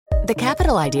The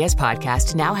Capital Ideas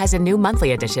podcast now has a new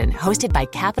monthly edition hosted by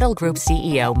Capital Group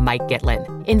CEO Mike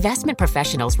Gitlin. Investment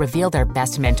professionals reveal their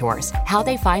best mentors, how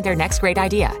they find their next great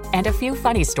idea, and a few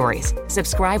funny stories.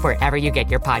 Subscribe wherever you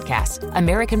get your podcasts.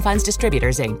 American Funds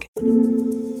Distributors, Inc.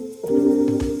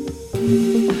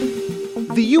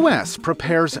 The U.S.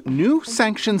 prepares new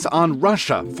sanctions on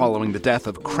Russia following the death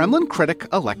of Kremlin critic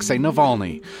Alexei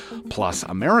Navalny. Plus,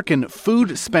 American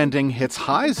food spending hits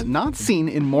highs not seen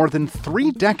in more than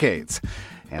 3 decades.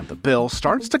 And the bill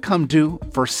starts to come due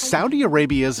for Saudi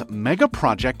Arabia's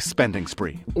Megaproject spending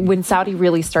spree. When Saudi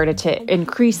really started to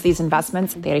increase these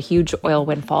investments, they had a huge oil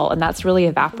windfall, and that's really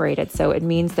evaporated. So it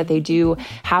means that they do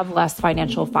have less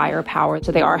financial firepower,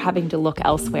 so they are having to look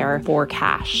elsewhere for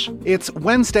cash. It's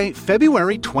Wednesday,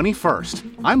 February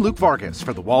 21st. I'm Luke Vargas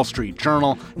for The Wall Street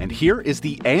Journal, and here is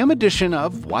the AM edition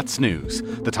of What's News,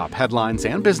 the top headlines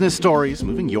and business stories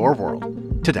moving your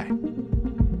world today.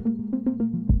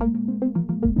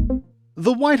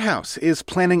 The White House is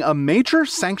planning a major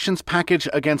sanctions package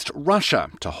against Russia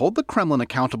to hold the Kremlin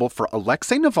accountable for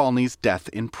Alexei Navalny's death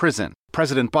in prison.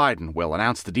 President Biden will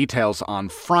announce the details on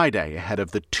Friday ahead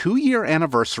of the 2-year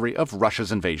anniversary of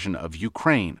Russia's invasion of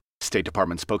Ukraine. State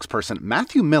Department spokesperson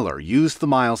Matthew Miller used the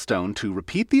milestone to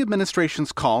repeat the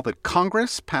administration's call that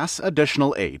Congress pass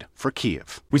additional aid for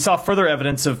Kyiv. We saw further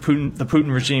evidence of the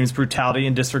Putin regime's brutality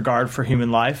and disregard for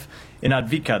human life in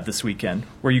Advika this weekend,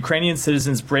 where Ukrainian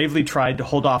citizens bravely tried to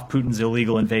hold off Putin's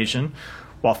illegal invasion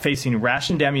while facing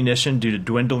rationed ammunition due to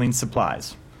dwindling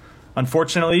supplies.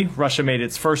 Unfortunately, Russia made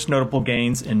its first notable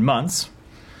gains in months.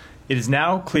 It is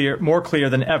now more clear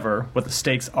than ever what the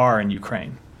stakes are in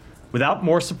Ukraine. Without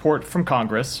more support from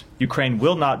Congress, Ukraine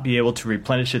will not be able to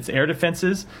replenish its air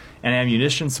defenses and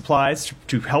ammunition supplies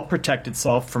to help protect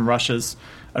itself from Russia's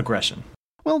aggression.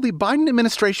 Well, the Biden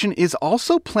administration is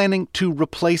also planning to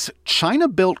replace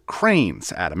China-built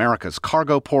cranes at America's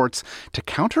cargo ports to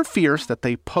counter fears that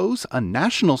they pose a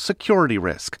national security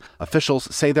risk. Officials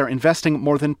say they're investing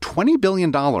more than $20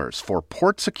 billion for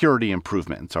port security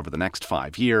improvements over the next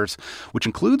 5 years, which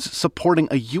includes supporting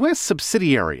a U.S.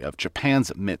 subsidiary of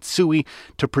Japan's Mitsui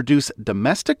to produce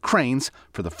domestic cranes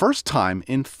for the first time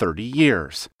in 30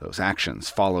 years. Those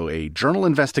actions follow a journal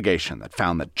investigation that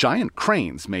found that giant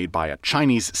cranes made by a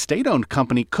Chinese state-owned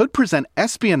company could present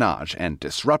espionage and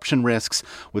disruption risks,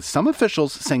 with some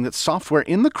officials saying that software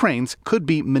in the cranes could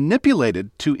be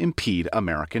manipulated to impede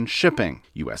American shipping.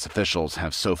 U.S. officials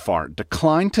have so far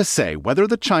declined to say whether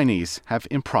the Chinese have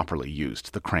improperly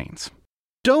used the cranes.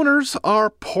 Donors are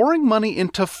pouring money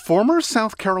into former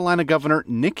South Carolina Governor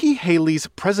Nikki Haley's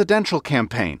presidential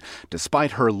campaign,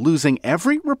 despite her losing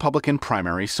every Republican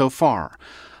primary so far.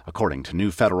 According to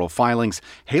new federal filings,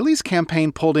 Haley's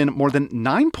campaign pulled in more than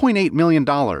 $9.8 million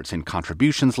in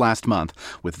contributions last month,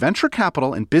 with venture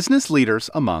capital and business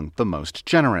leaders among the most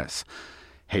generous.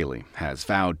 Haley has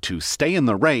vowed to stay in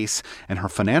the race, and her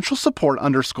financial support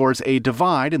underscores a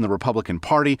divide in the Republican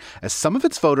Party as some of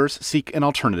its voters seek an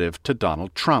alternative to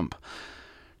Donald Trump.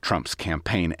 Trump's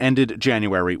campaign ended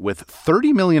January with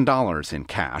 $30 million in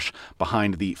cash,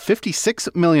 behind the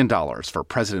 $56 million for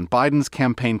President Biden's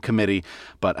campaign committee,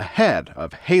 but ahead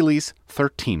of Haley's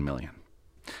 $13 million.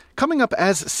 Coming up,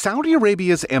 as Saudi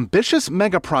Arabia's ambitious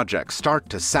megaprojects start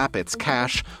to sap its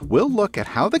cash, we'll look at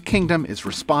how the kingdom is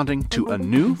responding to a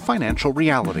new financial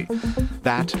reality.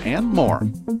 That and more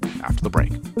after the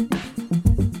break.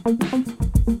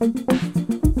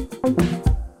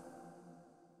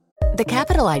 The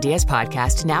Capital Ideas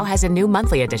podcast now has a new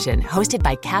monthly edition hosted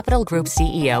by Capital Group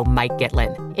CEO Mike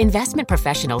Gitlin. Investment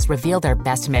professionals reveal their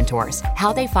best mentors,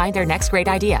 how they find their next great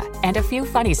idea, and a few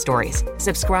funny stories.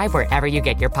 Subscribe wherever you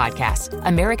get your podcasts.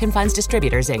 American Funds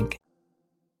Distributors, Inc.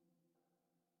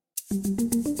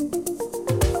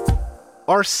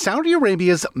 Are Saudi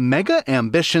Arabia's mega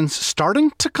ambitions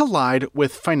starting to collide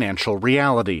with financial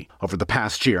reality? Over the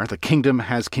past year, the kingdom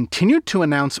has continued to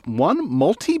announce one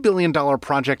multi-billion-dollar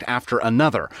project after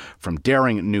another, from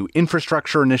daring new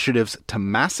infrastructure initiatives to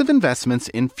massive investments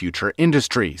in future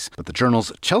industries. But the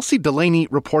Journal's Chelsea Delaney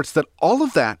reports that all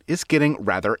of that is getting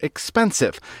rather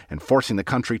expensive and forcing the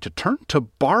country to turn to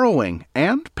borrowing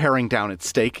and paring down its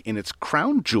stake in its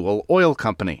crown jewel oil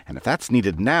company. And if that's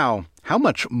needed now, how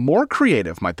much more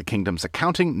creative might the kingdom's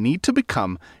accounting need to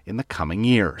become in the coming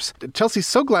years? Chelsea,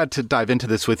 so glad to dive into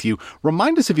this with you.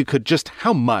 Remind us, if you could, just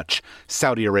how much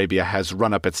Saudi Arabia has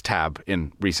run up its tab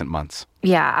in recent months.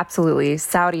 Yeah, absolutely.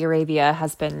 Saudi Arabia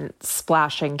has been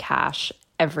splashing cash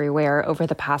everywhere over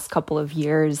the past couple of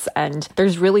years. And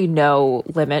there's really no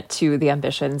limit to the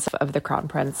ambitions of the Crown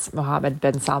Prince Mohammed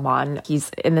bin Salman.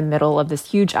 He's in the middle of this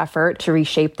huge effort to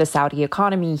reshape the Saudi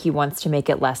economy. He wants to make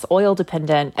it less oil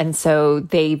dependent. And so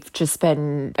they've just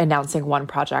been announcing one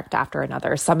project after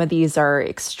another. Some of these are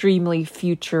extremely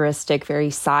futuristic, very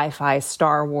sci-fi,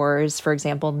 Star Wars. For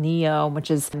example, Neom, which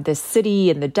is this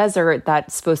city in the desert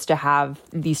that's supposed to have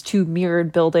these two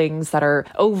mirrored buildings that are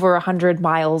over 100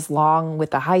 miles long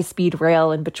with a high-speed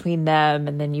rail in between them.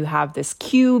 And then you have this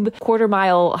cube,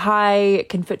 quarter-mile high,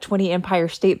 can fit 20 Empire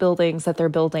State Buildings that they're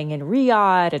building in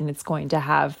Riyadh, and it's going to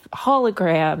have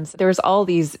holograms. There's all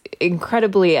these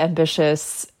incredibly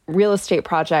ambitious real estate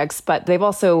projects, but they've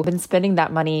also been spending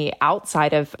that money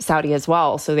outside of Saudi as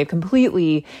well. So they've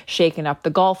completely shaken up the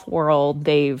golf world.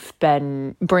 They've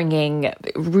been bringing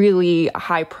really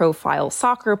high profile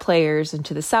soccer players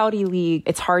into the Saudi league.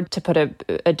 It's hard to put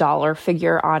a dollar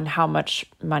figure on how much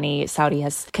money Saudi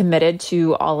has committed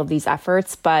to all of these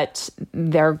efforts, but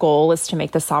their goal is to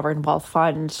make the Sovereign Wealth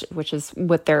Fund, which is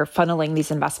what they're funneling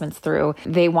these investments through.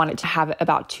 They want it to have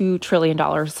about $2 trillion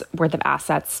worth of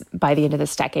assets by the end of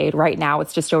this decade. Right now,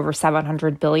 it's just over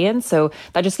 $700 billion. So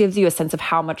that just gives you a sense of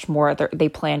how much more they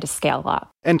plan to scale up.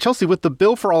 And Chelsea, with the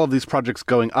bill for all of these projects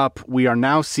going up, we are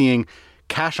now seeing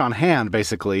cash on hand,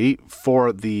 basically,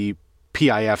 for the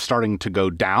PIF starting to go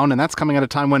down. And that's coming at a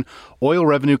time when oil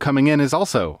revenue coming in is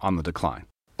also on the decline.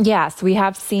 Yes, we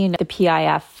have seen the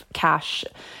PIF cash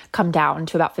come down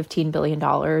to about $15 billion.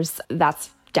 That's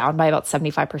down by about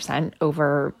 75%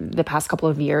 over the past couple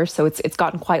of years. So it's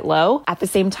gotten quite low. At the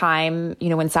same time,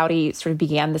 when Saudi sort of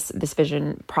began this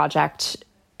vision project,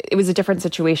 it was a different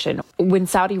situation. When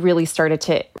Saudi really started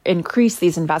to increase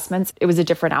these investments, it was a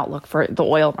different outlook for the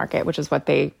oil market, which is what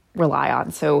they rely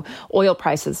on. So oil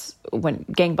prices went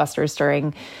gangbusters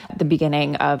during the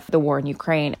beginning of the war in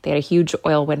Ukraine. They had a huge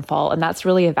oil windfall, and that's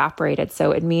really evaporated.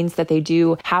 So it means that they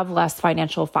do have less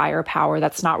financial firepower.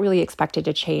 That's not really expected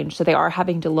to change. So they are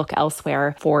having to look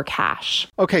elsewhere for cash.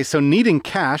 Okay, so needing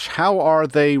cash, how are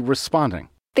they responding?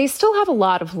 They still have a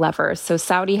lot of levers. So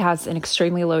Saudi has an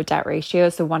extremely low debt ratio.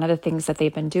 So one of the things that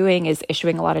they've been doing is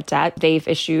issuing a lot of debt. They've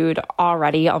issued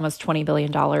already almost $20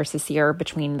 billion this year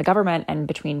between the government and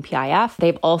between PIF.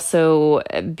 They've also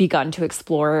begun to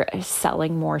explore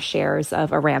selling more shares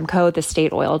of Aramco, the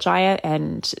state oil giant,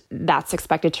 and that's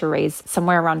expected to raise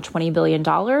somewhere around $20 billion.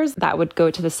 That would go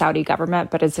to the Saudi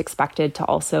government, but is expected to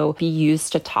also be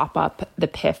used to top up the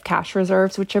PIF cash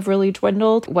reserves, which have really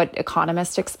dwindled. What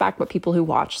economists expect, what people who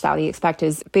watch Saudi expect,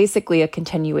 is basically a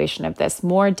continuation of this.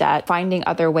 More debt, finding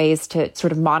other ways to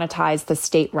sort of monetize the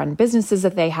state-run businesses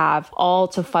that they have, all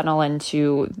to funnel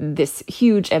into this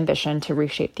huge ambition to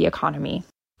reshape the economy.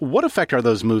 What effect are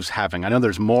those moves having? I know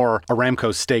there's more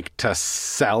Aramco stake to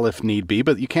sell if need be,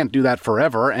 but you can't do that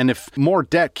forever. And if more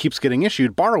debt keeps getting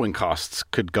issued, borrowing costs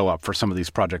could go up for some of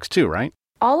these projects too, right?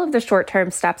 All of the short-term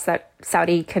steps that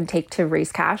Saudi can take to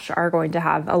raise cash are going to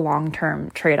have a long-term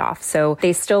trade-off. So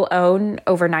they still own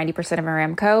over 90% of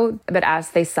Aramco, but as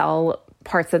they sell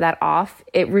parts of that off,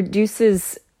 it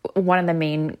reduces one of the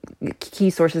main key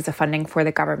sources of funding for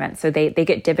the government. So they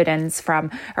get dividends from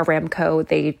Aramco,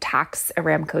 they tax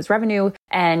Aramco's revenue,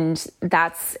 and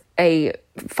that's a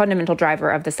fundamental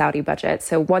driver of the Saudi budget.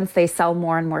 So once they sell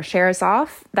more and more shares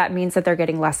off, that means that they're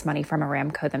getting less money from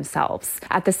Aramco themselves.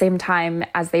 At the same time,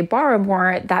 as they borrow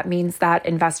more, that means that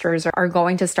investors are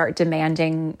going to start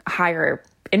demanding higher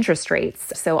interest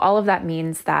rates. So all of that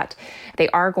means that they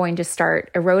are going to start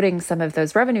eroding some of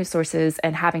those revenue sources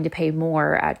and having to pay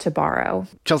more to borrow.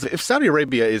 Chelsea, if Saudi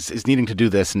Arabia is needing to do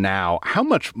this now, how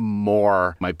much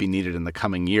more might be needed in the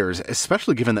coming years,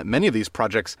 especially given that many of these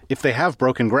projects, if they have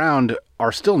broken ground,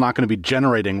 are still not going to be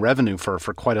generating revenue for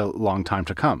quite a long time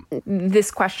to come?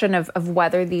 This question of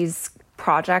whether these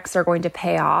projects are going to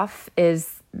pay off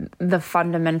is the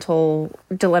fundamental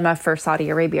dilemma for Saudi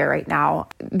Arabia right now.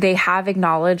 They have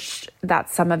acknowledged that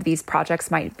some of these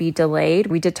projects might be delayed.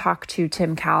 We did talk to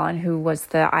Tim Callan, who was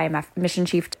the IMF mission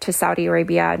chief to Saudi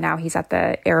Arabia. Now he's at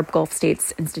the Arab Gulf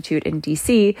States Institute in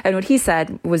DC. And what he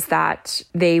said was that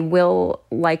they will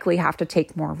likely have to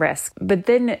take more risk. But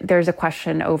then there's a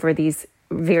question over these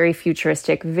very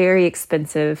futuristic, very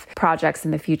expensive projects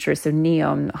in the future. So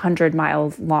Neom,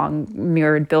 100-mile-long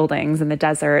mirrored buildings in the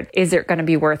desert. Is it going to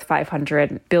be worth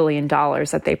 $500 billion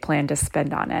that they plan to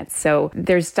spend on it? So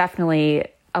there's definitely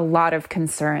a lot of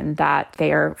concern that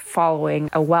they are following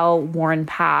a well-worn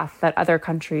path that other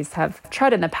countries have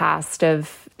tread in the past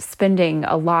of spending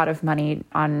a lot of money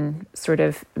on sort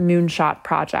of moonshot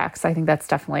projects. I think that's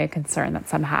definitely a concern that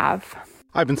some have.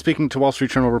 I've been speaking to Wall Street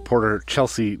Journal reporter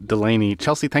Chelsea Delaney.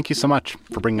 Chelsea, thank you so much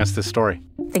for bringing us this story.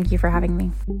 Thank you for having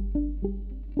me.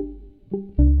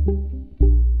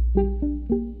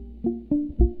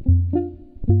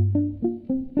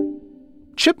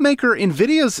 Chipmaker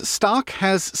NVIDIA's stock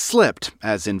has slipped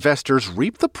as investors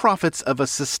reap the profits of a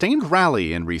sustained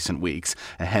rally in recent weeks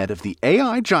ahead of the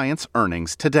AI giant's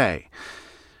earnings today.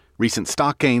 Recent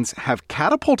stock gains have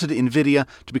catapulted NVIDIA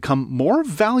to become more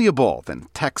valuable than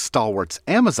tech stalwarts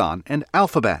Amazon and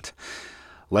Alphabet.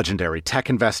 Legendary tech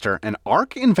investor and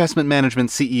ARK Investment Management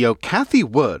CEO Cathie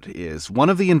Wood is one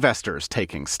of the investors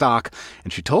taking stock,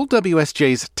 and she told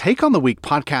WSJ's Take on the Week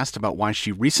podcast about why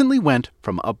she recently went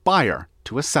from a buyer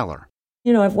to a seller.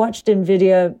 You know, I've watched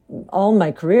NVIDIA all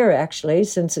my career, actually,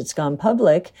 since it's gone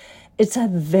public. It's a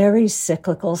very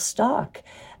cyclical stock.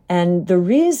 And the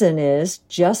reason is,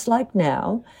 just like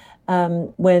now,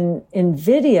 when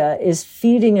NVIDIA is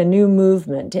feeding a new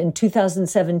movement, in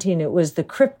 2017, it was the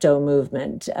crypto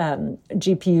movement.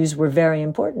 GPUs were very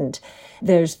important.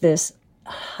 There's this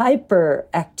hyper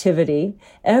activity,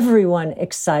 everyone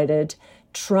excited,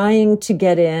 trying to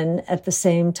get in at the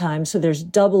same time. So there's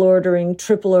double ordering,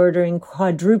 triple ordering,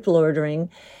 quadruple ordering.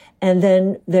 And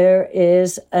then there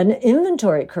is an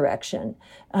inventory correction.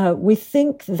 We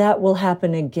think that will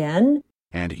happen again.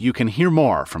 And you can hear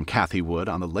more from Cathie Wood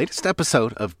on the latest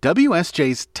episode of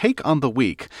WSJ's Take on the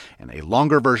Week. And a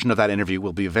longer version of that interview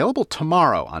will be available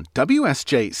tomorrow on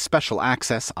WSJ Special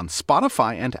Access on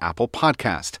Spotify and Apple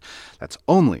Podcast. That's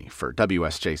only for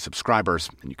WSJ subscribers,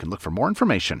 and you can look for more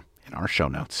information in our show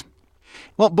notes.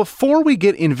 Well, before we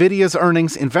get NVIDIA's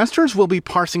earnings, investors will be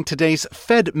parsing today's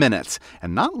Fed minutes,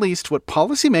 and not least what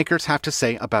policymakers have to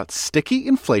say about sticky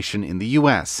inflation in the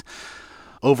U.S.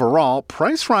 Overall,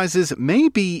 price rises may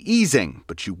be easing,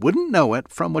 but you wouldn't know it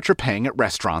from what you're paying at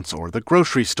restaurants or the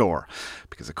grocery store.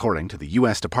 Because according to the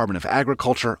U.S. Department of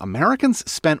Agriculture, Americans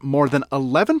spent more than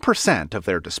 11% of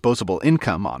their disposable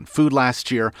income on food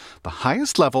last year, the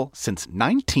highest level since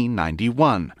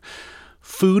 1991.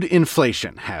 Food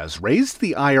inflation has raised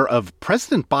the ire of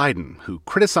President Biden, who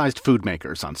criticized food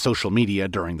makers on social media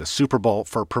during the Super Bowl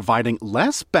for providing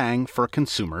less bang for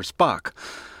consumers' buck.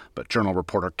 But Journal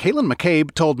reporter Caitlin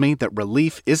McCabe told me that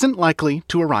relief isn't likely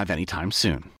to arrive anytime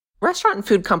soon. Restaurant and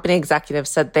food company executives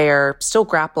said they're still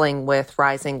grappling with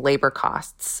rising labor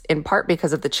costs, in part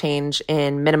because of the change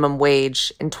in minimum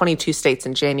wage in 22 states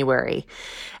in January,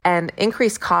 and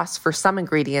increased costs for some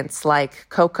ingredients like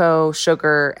cocoa,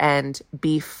 sugar, and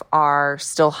beef are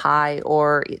still high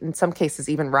or in some cases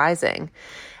even rising.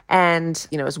 And,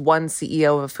 as one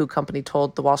CEO of a food company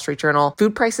told the Wall Street Journal,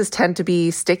 food prices tend to be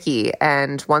sticky,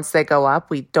 and once they go up,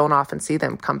 we don't often see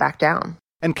them come back down.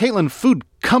 And Caitlin, food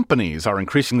companies are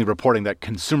increasingly reporting that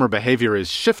consumer behavior is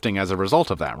shifting as a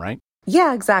result of that, right?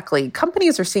 Yeah, exactly.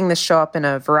 Companies are seeing this show up in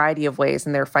a variety of ways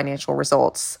in their financial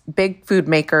results. Big food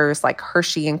makers like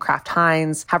Hershey and Kraft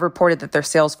Heinz have reported that their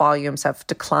sales volumes have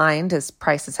declined as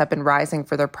prices have been rising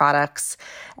for their products.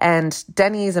 And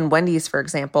Denny's and Wendy's, for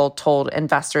example, told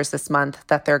investors this month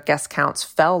that their guest counts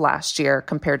fell last year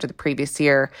compared to the previous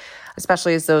year,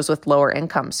 especially as those with lower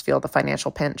incomes feel the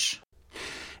financial pinch.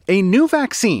 A new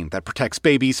vaccine that protects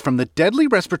babies from the deadly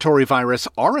respiratory virus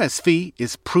RSV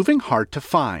is proving hard to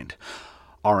find.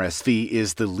 RSV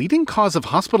is the leading cause of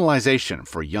hospitalization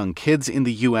for young kids in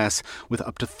the U.S., with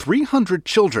up to 300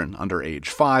 children under age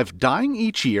 5 dying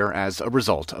each year as a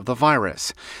result of the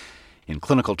virus. In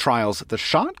clinical trials, the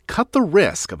shot cut the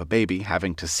risk of a baby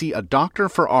having to see a doctor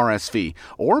for RSV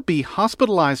or be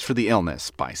hospitalized for the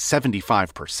illness by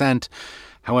 75%.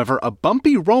 However, a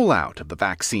bumpy rollout of the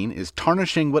vaccine is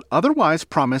tarnishing what otherwise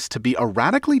promised to be a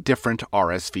radically different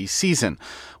RSV season,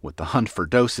 with the hunt for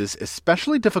doses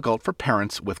especially difficult for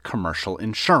parents with commercial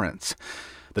insurance.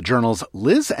 The Journal's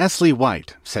Liz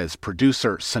Esley-White says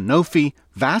producer Sanofi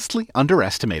vastly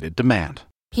underestimated demand.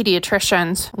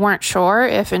 Pediatricians weren't sure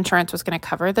if insurance was going to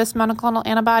cover this monoclonal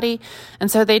antibody,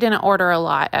 and so they didn't order a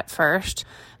lot at first.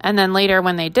 And then later,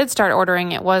 when they did start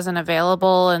ordering, it wasn't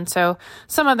available, and so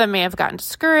some of them may have gotten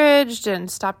discouraged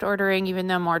and stopped ordering, even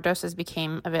though more doses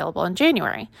became available in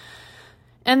January.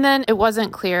 And then it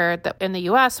wasn't clear that in the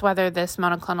U.S. whether this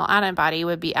monoclonal antibody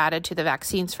would be added to the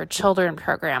Vaccines for Children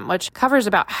program, which covers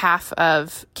about half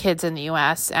of kids in the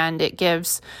U.S., and it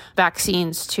gives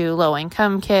vaccines to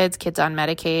low-income kids, kids on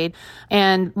Medicaid.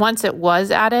 And once it was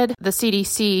added, the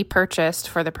CDC purchased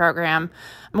for the program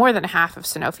more than half of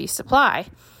Sanofi's supply.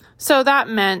 So that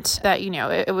meant that,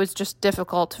 it was just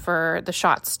difficult for the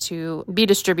shots to be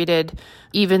distributed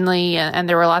evenly, and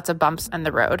there were lots of bumps in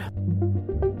the road.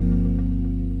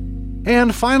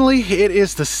 And finally, it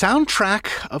is the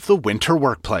soundtrack of the winter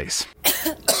workplace.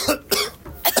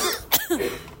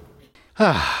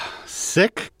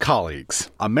 Sick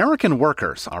colleagues. American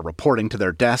workers are reporting to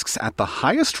their desks at the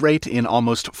highest rate in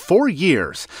almost 4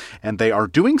 years, and they are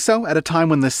doing so at a time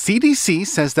when the CDC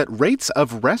says that rates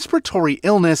of respiratory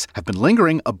illness have been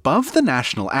lingering above the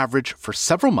national average for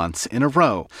several months in a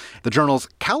row. The Journal's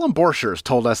Callum Borchers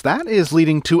told us that is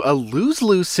leading to a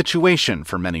lose-lose situation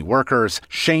for many workers,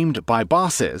 shamed by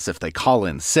bosses if they call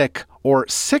in sick, or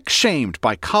sick-shamed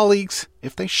by colleagues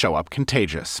if they show up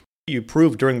contagious. You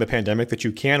proved during the pandemic that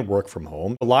you can work from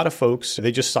home. A lot of folks,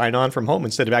 they just sign on from home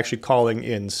instead of actually calling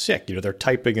in sick. They're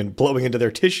typing and blowing into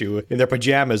their tissue in their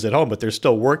pajamas at home, but they're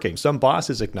still working. Some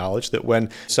bosses acknowledge that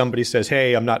when somebody says,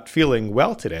 hey, I'm not feeling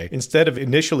well today, instead of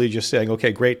initially just saying,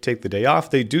 okay, great, take the day off,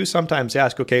 they do sometimes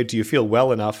ask, okay, do you feel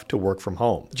well enough to work from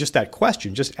home? Just that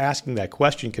question, just asking that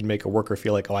question can make a worker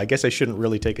feel like, oh, I guess I shouldn't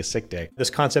really take a sick day. This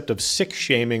concept of sick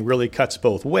shaming really cuts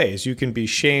both ways. You can be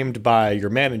shamed by your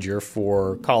manager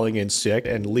for calling in sick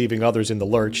and leaving others in the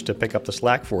lurch to pick up the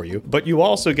slack for you. But you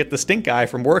also get the stink eye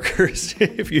from workers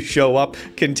if you show up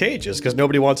contagious, because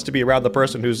nobody wants to be around the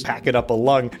person who's packing up a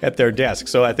lung at their desk.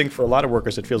 So I think for a lot of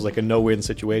workers, it feels like a no-win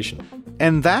situation.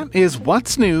 And that is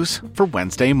what's news for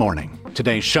Wednesday morning.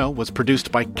 Today's show was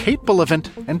produced by Kate Bullivant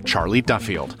and Charlie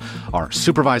Duffield. Our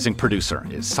supervising producer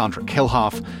is Sandra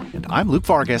Kilhoff, and I'm Luke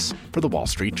Vargas for The Wall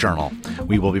Street Journal.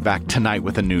 We will be back tonight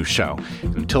with a new show.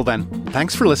 Until then,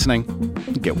 thanks for listening.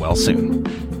 Get well soon.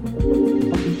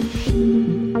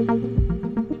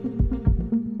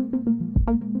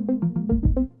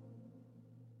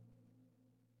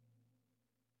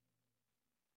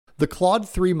 The Claude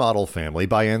 3 model family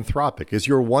by Anthropic is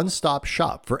your one-stop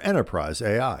shop for enterprise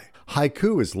AI.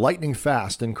 Haiku is lightning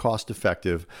fast and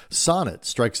cost-effective, Sonnet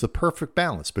strikes the perfect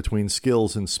balance between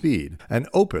skills and speed, and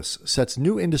Opus sets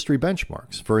new industry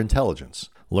benchmarks for intelligence.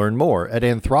 Learn more at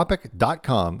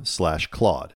anthropic.com/Claude.